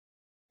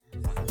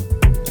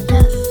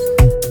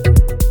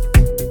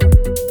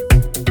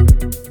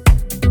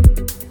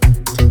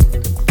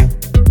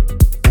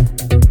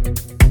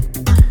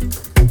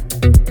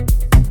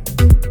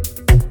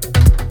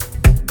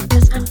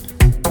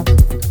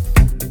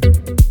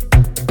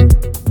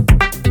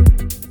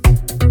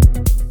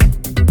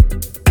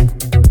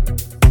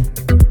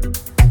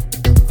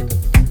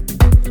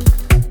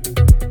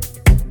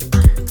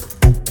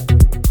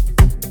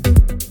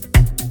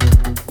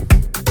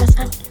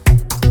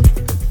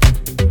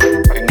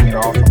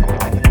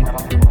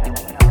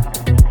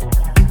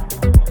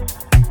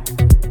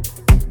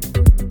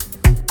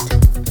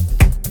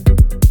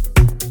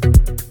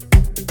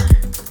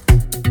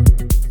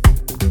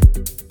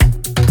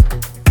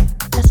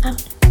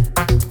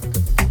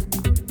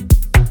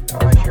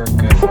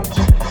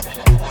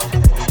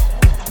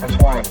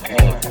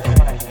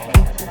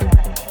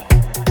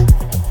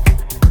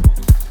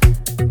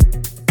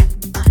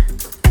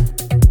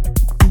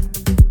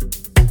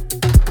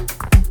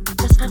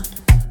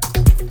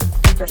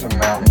There's a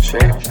mountain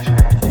shape.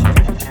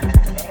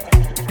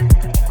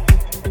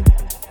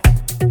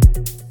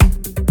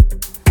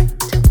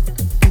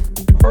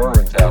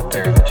 Birds out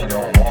there that you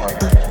don't want.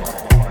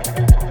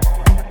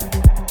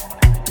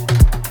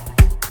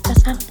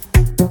 That's not.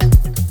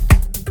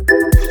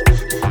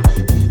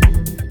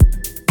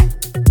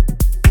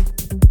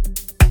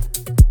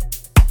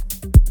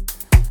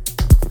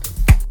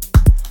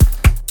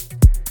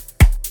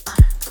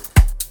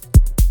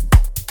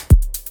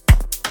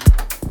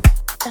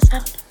 That's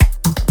not.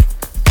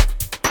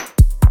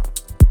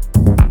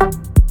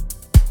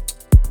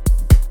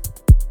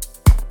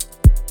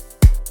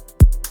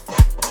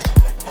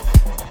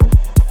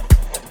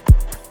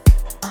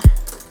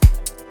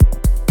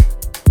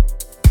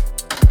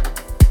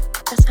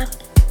 That's not.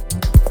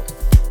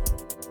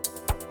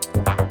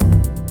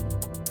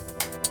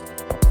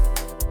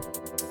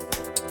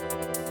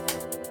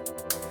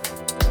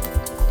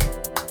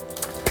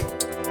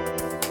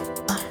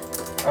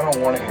 I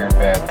don't want to hear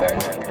bad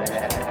things.